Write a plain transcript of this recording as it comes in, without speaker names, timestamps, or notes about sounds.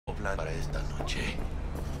plan para esta noche.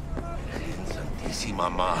 Santísima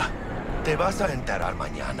Ma, te vas a enterar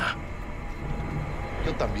mañana.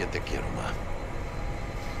 Yo también te quiero, Ma.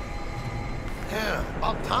 Yeah,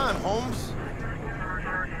 about time, Holmes.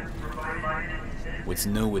 What's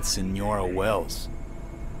new with Senora Wells?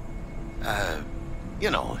 You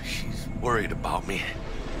know, she's worried about me.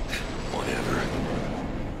 Whatever.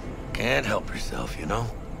 Can't help herself, you know?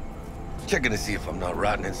 Checking to see if I'm not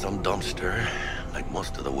rotting in some dumpster, like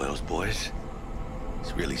most of the Wells boys.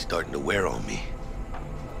 It's really starting to wear on me.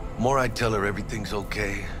 The more I tell her everything's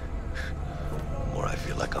okay, the more I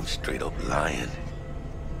feel like I'm straight up lying.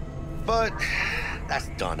 But that's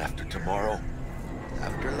done after tomorrow.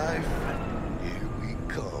 Afterlife, here we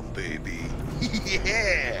come, baby.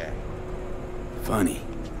 Yeah! Funny.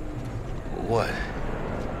 What?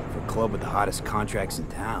 For a club with the hottest contracts in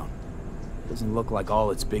town. Doesn't look like all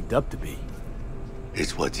it's bigged up to be.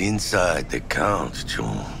 It's what's inside that counts,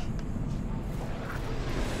 Chum.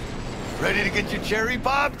 Ready to get your cherry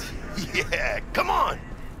popped? Yeah, come on!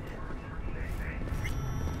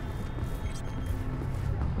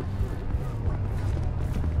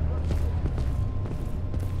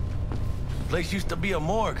 Place used to be a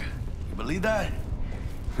morgue. You believe that?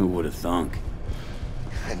 Who would have thunk?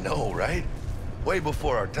 I know, right? Way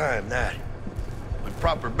before our time, that. When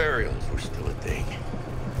proper burials were still a thing.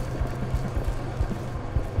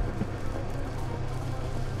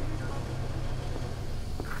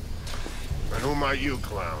 And who might you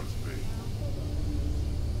clowns be?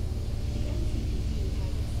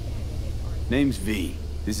 Name's V.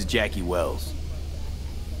 This is Jackie Wells.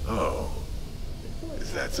 Oh.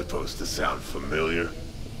 Is that supposed to sound familiar?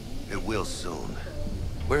 It will soon.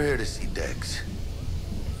 We're here to see Dex.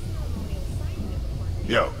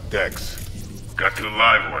 Yo, Dex. Got two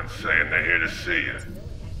live ones saying they're here to see you.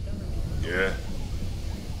 Yeah?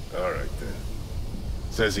 Alright then.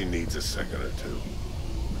 Says he needs a second or two.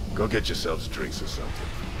 Go get yourselves drinks or something.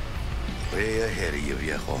 Way ahead of you,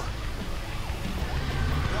 viejo.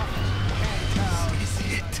 This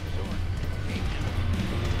is it.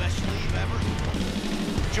 Best leave ever.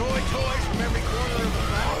 Joy toys from every corner of the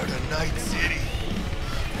heart of Night City.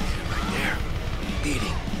 Right there.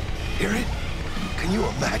 Beating. Hear it? Can you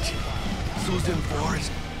imagine? Susan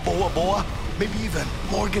Forrest, Boa Boa, maybe even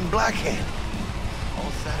Morgan Blackhand. All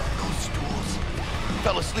sat on those stools.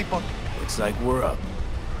 Fell asleep on... Looks like we're up.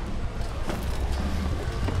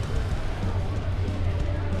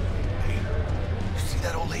 Hey, you see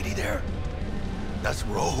that old lady there? That's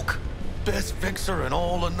Rogue. Best fixer in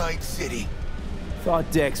all of Night City. Thought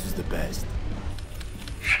Dex was the best.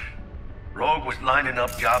 Rogue was lining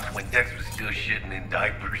up jobs when Dex was still shitting in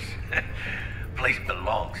diapers. Place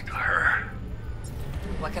belongs to her.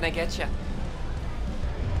 What can I get you?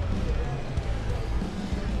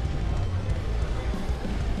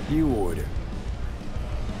 You order.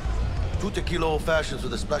 2 tequila old fashions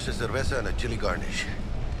with a splash of cerveza and a chili garnish.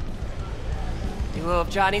 Duo of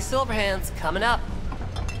Johnny Silverhands coming up.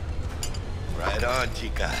 Right on,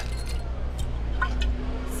 chica.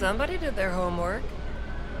 Somebody did their homework.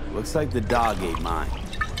 Looks like the dog ate mine.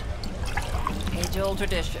 Age-old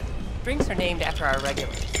tradition. Drinks are named after our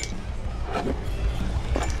regulars.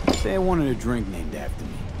 Say I wanted a drink named after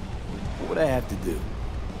me. What would I have to do?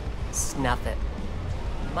 Snuff it.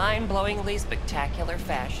 Mind-blowingly spectacular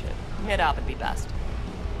fashion. It up would be best.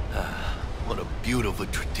 What a beautiful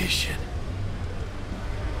tradition.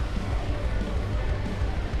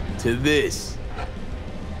 To this.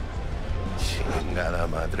 Chingada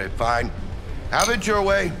madre. Fine. Have it your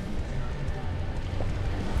way.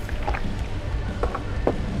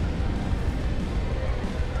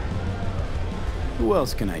 Who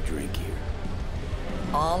else can I drink here?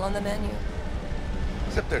 All on the menu.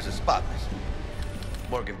 Except there's a spot missing.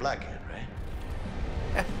 Morgan Blackhand,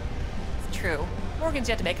 right? It's true. Morgan's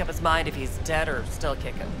yet to make up his mind if he's dead or still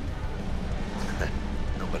kicking.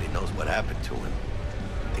 Nobody knows what happened to him.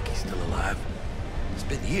 Think he's still alive? It's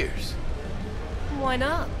been years. Why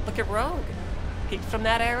not? Look at Rogue. Peaked from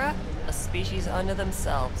that era, a species unto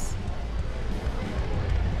themselves.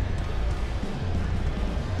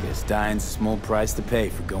 Guess dying's a small price to pay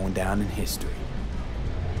for going down in history.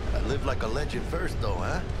 I lived like a legend first, though,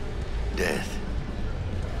 huh? Death.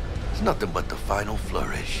 It's nothing but the final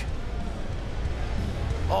flourish.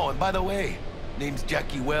 Oh, and by the way, name's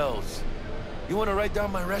Jackie Wells. You want to write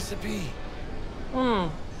down my recipe?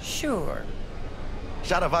 Sure.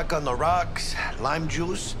 Shot of vodka on the rocks, lime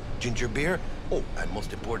juice, ginger beer. Oh, and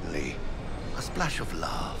most importantly, a splash of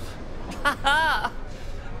love. Haha!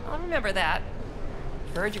 I'll remember that.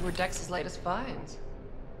 Heard you were Dex's latest finds.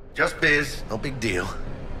 Just biz, no big deal.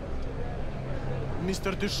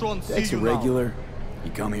 Mr. Dishon, see Dex a you now. regular?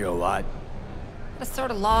 You come here a lot? A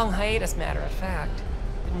sort of long hiatus, matter of fact.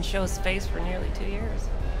 Didn't show his face for nearly 2 years.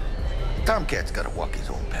 Tomcat's gotta walk his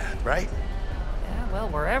own path, right? Yeah, well,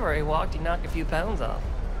 wherever he walked, he knocked a few pounds off.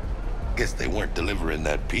 Guess they weren't delivering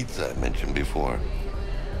that pizza I mentioned before.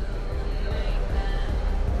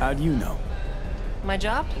 How do you know? My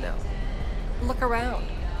job to know. Look around.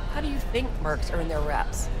 How do you think mercs earn their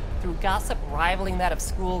reps? Through gossip rivaling that of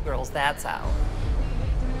schoolgirls, that's how.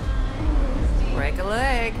 Break a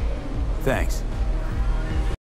leg. Thanks.